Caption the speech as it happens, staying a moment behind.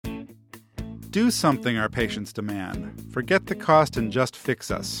Do something, our patients demand. Forget the cost and just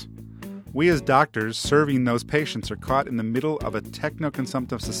fix us. We as doctors serving those patients are caught in the middle of a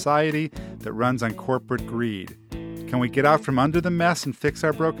techno-consumptive society that runs on corporate greed. Can we get out from under the mess and fix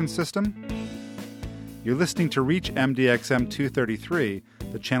our broken system? You're listening to Reach MDXM 233,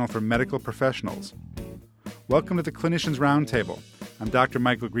 the channel for medical professionals. Welcome to the Clinicians Roundtable. I'm Dr.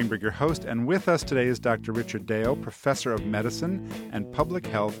 Michael Greenberg, your host, and with us today is Dr. Richard Deo, professor of medicine and public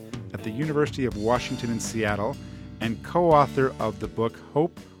health at the University of Washington in Seattle and co-author of the book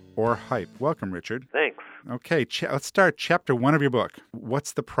Hope or Hype. Welcome, Richard. Thanks. Okay, let's start chapter 1 of your book.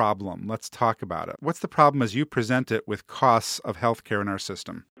 What's the problem? Let's talk about it. What's the problem as you present it with costs of healthcare in our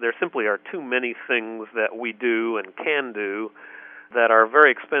system? There simply are too many things that we do and can do that are very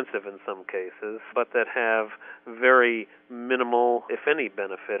expensive in some cases, but that have very minimal, if any,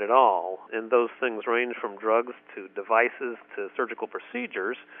 benefit at all. And those things range from drugs to devices to surgical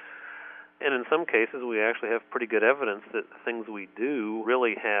procedures. And in some cases, we actually have pretty good evidence that the things we do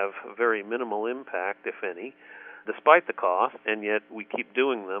really have very minimal impact, if any, despite the cost, and yet we keep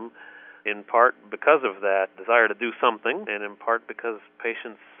doing them, in part because of that desire to do something, and in part because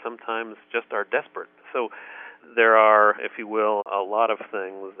patients sometimes just are desperate. So there are, if you will, a lot of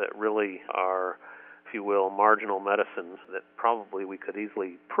things that really are, if you will, marginal medicines that probably we could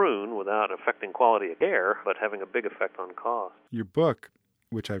easily prune without affecting quality of care, but having a big effect on cost. Your book,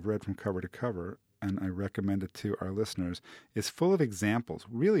 which I've read from cover to cover, and I recommend it to our listeners, is full of examples,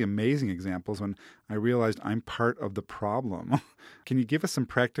 really amazing examples when I realized I'm part of the problem. Can you give us some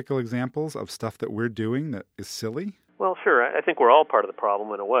practical examples of stuff that we're doing that is silly? Well, sure. I think we're all part of the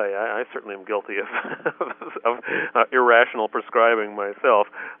problem in a way. I certainly am guilty of irrational prescribing myself.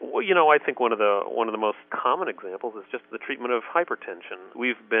 Well, I think one of the most common examples is just the treatment of hypertension.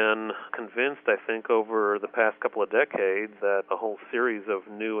 We've been convinced, I think, over the past couple of decades that a whole series of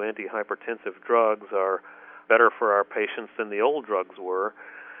new antihypertensive drugs are better for our patients than the old drugs were.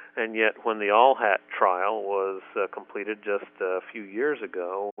 And yet, when the ALL-HAT trial was completed just a few years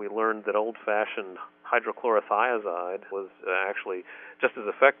ago, we learned that old-fashioned hydrochlorothiazide was actually just as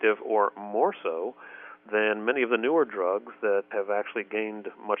effective, or more so, than many of the newer drugs that have actually gained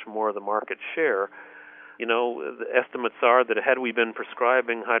much more of the market share. The estimates are that had we been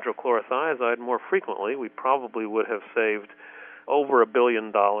prescribing hydrochlorothiazide more frequently, we probably would have saved over $1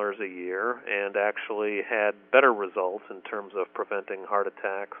 billion a year and actually had better results in terms of preventing heart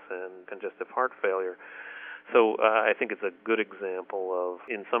attacks and congestive heart failure. So I think it's a good example of,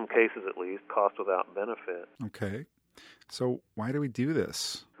 in some cases at least, cost without benefit. Okay. So why do we do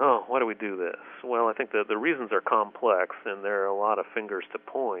this? Oh, why do we do this? Well, I think the reasons are complex, and there are a lot of fingers to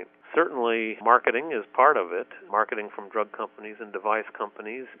point. Certainly, marketing is part of it. Marketing from drug companies and device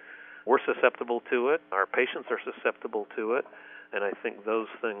companies. We're susceptible to it. Our patients are susceptible to it. And I think those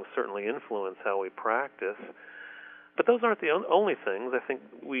things certainly influence how we practice. But those aren't the only things. I think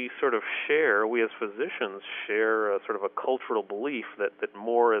we as physicians share a sort of a cultural belief that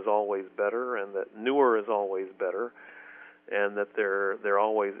more is always better and that newer is always better and that there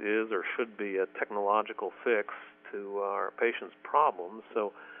always is or should be a technological fix to our patients' problems.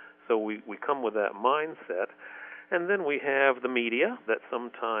 So we come with that mindset. And then we have the media that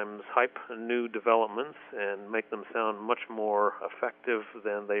sometimes hype new developments and make them sound much more effective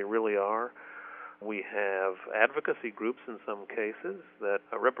than they really are. We have advocacy groups in some cases that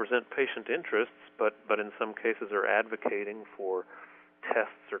represent patient interests, but in some cases are advocating for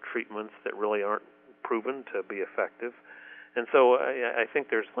tests or treatments that really aren't proven to be effective. And so I think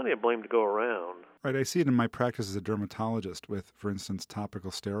there's plenty of blame to go around. Right. I see it in my practice as a dermatologist with, for instance,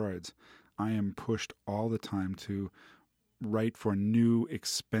 topical steroids. I am pushed all the time to write for new,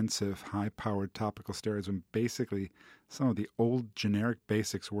 expensive, high-powered topical steroids when basically some of the old generic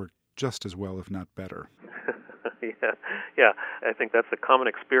basics work just as well, if not better. Yeah. I think that's a common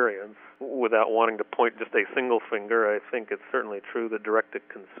experience. Without wanting to point just a single finger, I think it's certainly true that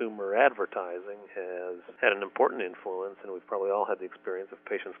direct-to-consumer advertising has had an important influence, and we've probably all had the experience of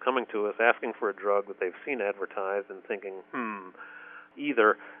patients coming to us asking for a drug that they've seen advertised and thinking,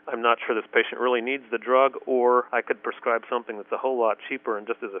 either I'm not sure this patient really needs the drug, or I could prescribe something that's a whole lot cheaper and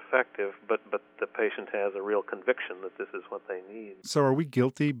just as effective, but the patient has a real conviction that this is what they need. So are we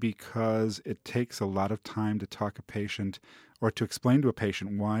guilty because it takes a lot of time to talk a patient or to explain to a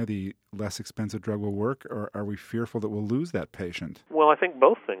patient why the less expensive drug will work, or are we fearful that we'll lose that patient? Well, I think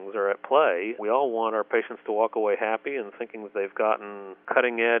both things are at play. We all want our patients to walk away happy and thinking that they've gotten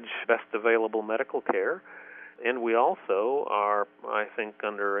cutting-edge, best available medical care. And we also are, I think,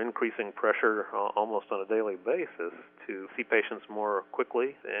 under increasing pressure almost on a daily basis to see patients more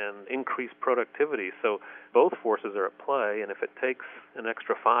quickly and increase productivity. So both forces are at play, and if it takes an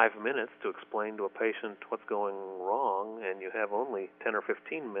extra 5 minutes to explain to a patient what's going wrong, and you have only 10 or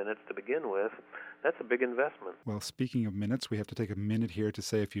 15 minutes to begin with, that's a big investment. Well, speaking of minutes, we have to take a minute here to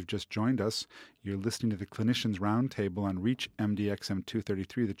say if you've just joined us, you're listening to the Clinicians Roundtable on Reach MDXM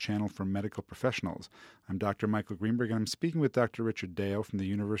 233, the channel for medical professionals. I'm Dr. Michael Greenberg, and I'm speaking with Dr. Richard Deo from the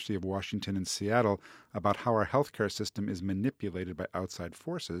University of Washington in Seattle about how our healthcare system is manipulated by outside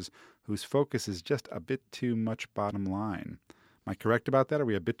forces whose focus is just a bit too much bottom line. Am I correct about that? Are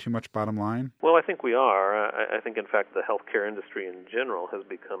we a bit too much bottom line? Well, I think we are. I think, in fact, the healthcare industry in general has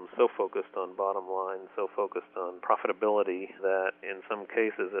become so focused on bottom line, so focused on profitability, that in some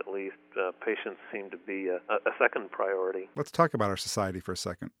cases, at least, patients seem to be a second priority. Let's talk about our society for a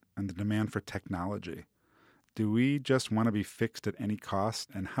second and the demand for technology. Do we just want to be fixed at any cost,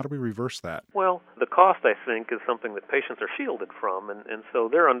 and how do we reverse that? Well, the cost, I think, is something that patients are shielded from, and so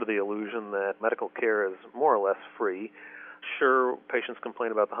they're under the illusion that medical care is more or less free. Sure, patients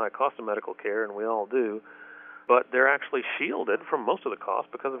complain about the high cost of medical care, and we all do, but they're actually shielded from most of the cost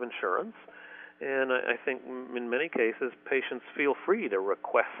because of insurance. And I think in many cases, patients feel free to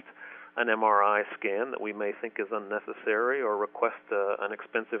request an MRI scan that we may think is unnecessary, or request an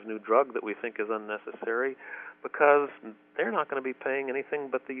expensive new drug that we think is unnecessary, because they're not going to be paying anything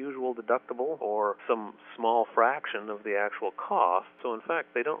but the usual deductible or some small fraction of the actual cost. So in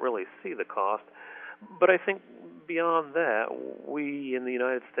fact, they don't really see the cost. But I think beyond that, we in the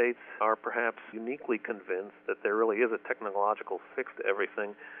United States are perhaps uniquely convinced that there really is a technological fix to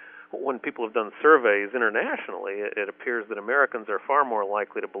everything. When people have done surveys internationally, it appears that Americans are far more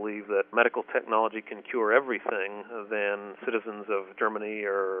likely to believe that medical technology can cure everything than citizens of Germany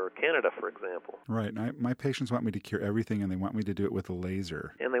or Canada, for example. Right. My patients want me to cure everything, and they want me to do it with a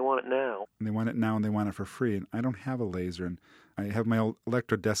laser. And they want it now. And they want it now, and they want it for free. And I don't have a laser, and I have my old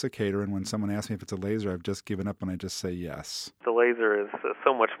electrodesiccator, and when someone asks me if it's a laser, I've just given up and I just say yes. The laser is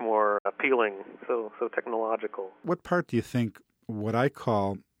so much more appealing, so technological. What part do you think what I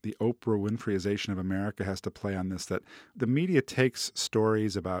call the Oprah Winfreyization of America has to play on this, that the media takes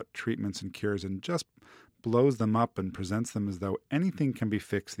stories about treatments and cures and just blows them up and presents them as though anything can be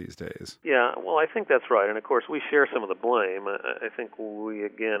fixed these days? Yeah, well, I think that's right. And, of course, we share some of the blame. I think we,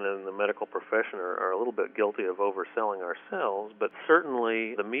 again, in the medical profession are a little bit guilty of overselling ourselves, but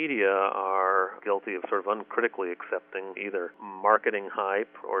certainly the media are guilty of sort of uncritically accepting either marketing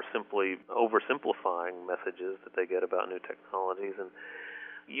hype or simply oversimplifying messages that they get about new technologies. And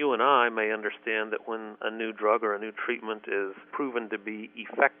you and I may understand that when a new drug or a new treatment is proven to be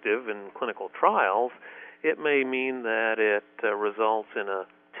effective in clinical trials, it may mean that it results in a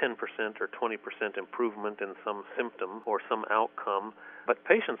 10% or 20% improvement in some symptom or some outcome. But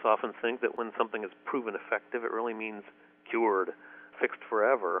patients often think that when something is proven effective, it really means cured, fixed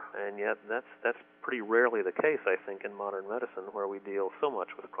forever. And yet that's pretty rarely the case, I think, in modern medicine, where we deal so much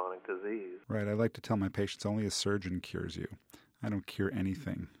with chronic disease. Right. I like to tell my patients only a surgeon cures you. I don't cure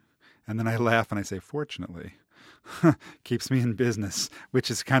anything. And then I laugh and I say, fortunately, keeps me in business,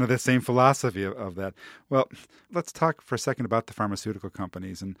 which is kind of the same philosophy of that. Well, let's talk for a second about the pharmaceutical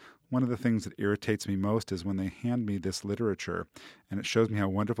companies. And one of the things that irritates me most is when they hand me this literature and it shows me how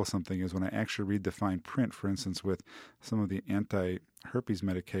wonderful something is. When I actually read the fine print, for instance, with some of the anti-herpes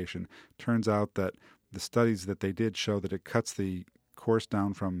medication, turns out that the studies that they did show that it cuts the course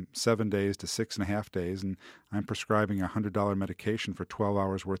down from 7 days to 6.5 days, and I'm prescribing a $100 medication for 12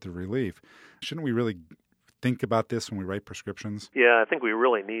 hours worth of relief. Shouldn't we really think about this when we write prescriptions? Yeah, I think we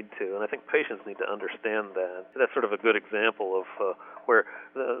really need to, and I think patients need to understand that. That's sort of a good example of where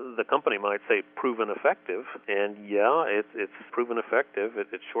the company might say proven effective, and yeah, it's proven effective. It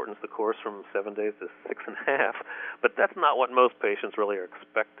shortens the course from 7 days to 6.5, but that's not what most patients really are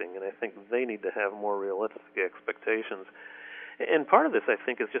expecting, and I think they need to have more realistic expectations. And part of this, I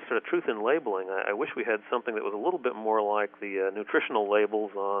think, is just sort of truth in labeling. I wish we had something that was a little bit more like the nutritional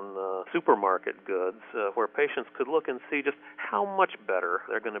labels on supermarket goods, where patients could look and see just how much better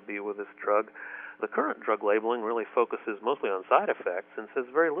they're going to be with this drug. The current drug labeling really focuses mostly on side effects and says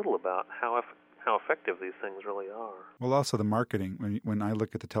very little about how effective these things really are. Well, also the marketing. When I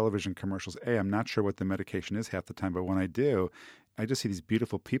look at the television commercials, I'm not sure what the medication is half the time, but when I do, I just see these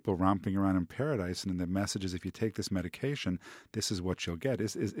beautiful people romping around in paradise, and the message is, if you take this medication, this is what you'll get.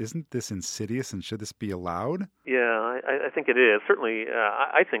 Isn't this insidious, and should this be allowed? Yeah, I think it is. Certainly,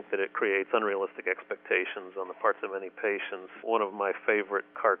 I think that it creates unrealistic expectations on the parts of many patients. One of my favorite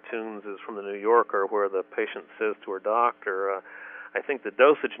cartoons is from The New Yorker, where the patient says to her doctor, I think the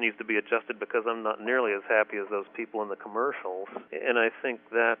dosage needs to be adjusted because I'm not nearly as happy as those people in the commercials. And I think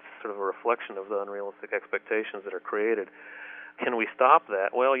that's sort of a reflection of the unrealistic expectations that are created. Can we stop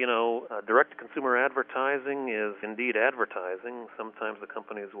that? Well, direct-to-consumer advertising is indeed advertising. Sometimes the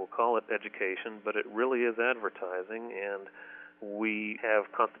companies will call it education, but it really is advertising, and we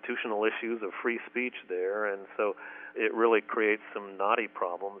have constitutional issues of free speech there, and so it really creates some knotty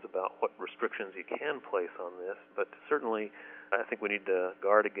problems about what restrictions you can place on this. But certainly, I think we need to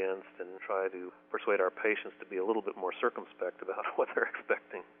guard against and try to persuade our patients to be a little bit more circumspect about what they're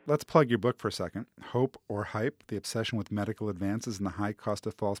expecting. Let's plug your book for a second. Hope or Hype, The Obsession with Medical Advances and the High Cost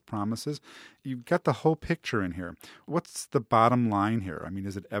of False Promises. You've got the whole picture in here. What's the bottom line here? I mean,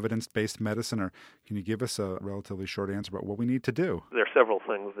 is it evidence-based medicine, or can you give us a relatively short answer about what we need to do? There are several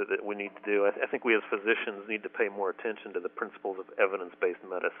things that we need to do. I think we as physicians need to pay more attention to the principles of evidence-based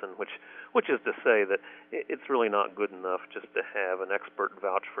medicine, which is to say that it's really not good enough just to have an expert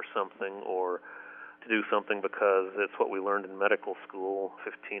vouch for something or to do something because it's what we learned in medical school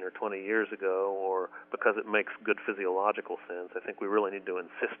 15 or 20 years ago or because it makes good physiological sense. I think we really need to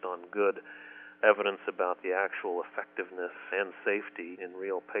insist on good evidence about the actual effectiveness and safety in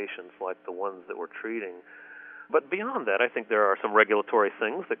real patients like the ones that we're treating. But beyond that, I think there are some regulatory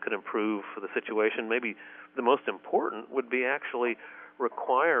things that could improve the situation. Maybe the most important would be actually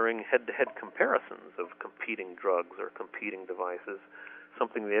requiring head-to-head comparisons of competing drugs or competing devices,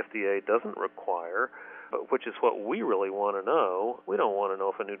 something the FDA doesn't require, but which is what we really want to know. We don't want to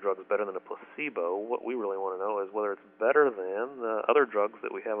know if a new drug is better than a placebo. What we really want to know is whether it's better than the other drugs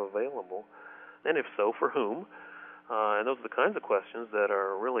that we have available, and if so, for whom. And those are the kinds of questions that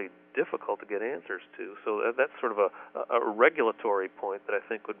are really difficult to get answers to. So that's sort of a regulatory point that I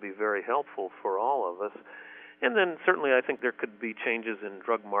think would be very helpful for all of us. And then certainly I think there could be changes in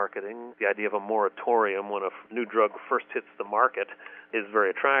drug marketing. The idea of a moratorium when a new drug first hits the market is very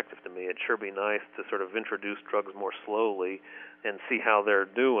attractive to me. It'd sure be nice to sort of introduce drugs more slowly and see how they're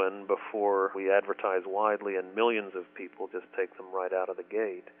doing before we advertise widely and millions of people just take them right out of the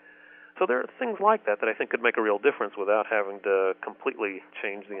gate. So there are things like that I think could make a real difference without having to completely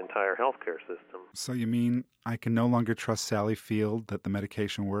change the entire healthcare system. So you mean I can no longer trust Sally Field that the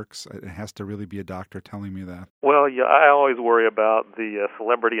medication works? It has to really be a doctor telling me that. Well, yeah, I always worry about the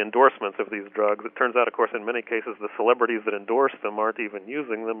celebrity endorsements of these drugs. It turns out, of course, in many cases, the celebrities that endorse them aren't even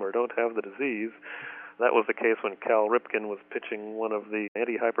using them or don't have the disease. That was the case when Cal Ripken was pitching one of the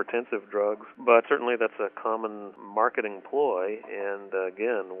antihypertensive drugs. But certainly that's a common marketing ploy, and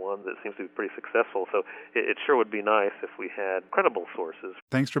again, one that seems to be pretty successful. So it sure would be nice if we had credible sources.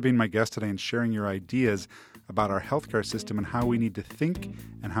 Thanks for being my guest today and sharing your ideas about our healthcare system and how we need to think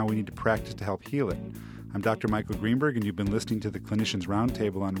and how we need to practice to help heal it. I'm Dr. Michael Greenberg, and you've been listening to the Clinicians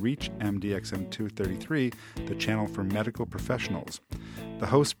Roundtable on ReachMD XM 233, the channel for medical professionals. The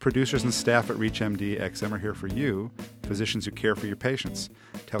hosts, producers, and staff at ReachMD XM are here for you, physicians who care for your patients.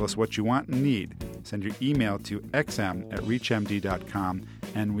 Tell us what you want and need. Send your email to xm@reachmd.com,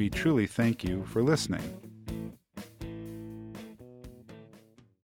 and we truly thank you for listening.